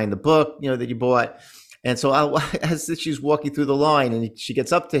would sign the book, that you bought. And so as she's walking through the line and she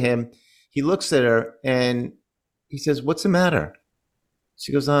gets up to him, he looks at her and he says, "What's the matter?"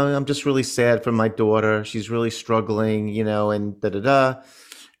 She goes, "I'm just really sad for my daughter. She's really struggling, and da-da-da."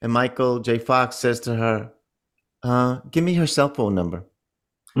 And Michael J. Fox says to her, "Give me her cell phone number."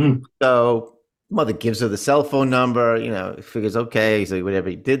 So mother gives her the cell phone number, figures, okay, so whatever,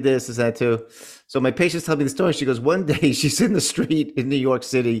 he did this, is that too. So my patient's telling me the story. She goes, one day she's in the street in New York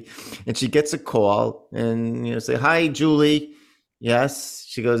City and she gets a call and, say, "Hi, Julie." "Yes."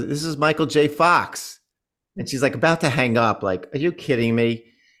 She goes, "This is Michael J. Fox." And she's like about to hang up, like, "Are you kidding me?"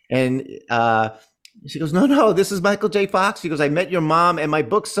 And she goes, No, this is Michael J. Fox." She goes, "I met your mom at my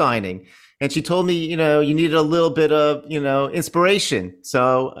book signing. And she told me, you needed a little bit of, inspiration.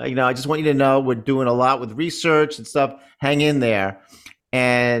 So, I just want you to know we're doing a lot with research and stuff. Hang in there."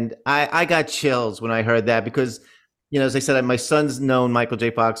 And I got chills when I heard that because, as I said, my son's known Michael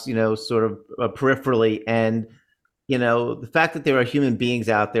J. Fox, sort of peripherally. And, the fact that there are human beings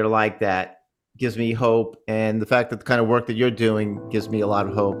out there like that gives me hope. And the fact that the kind of work that you're doing gives me a lot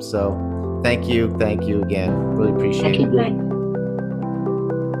of hope. So thank you. Thank you again. Really appreciate it. Thank you.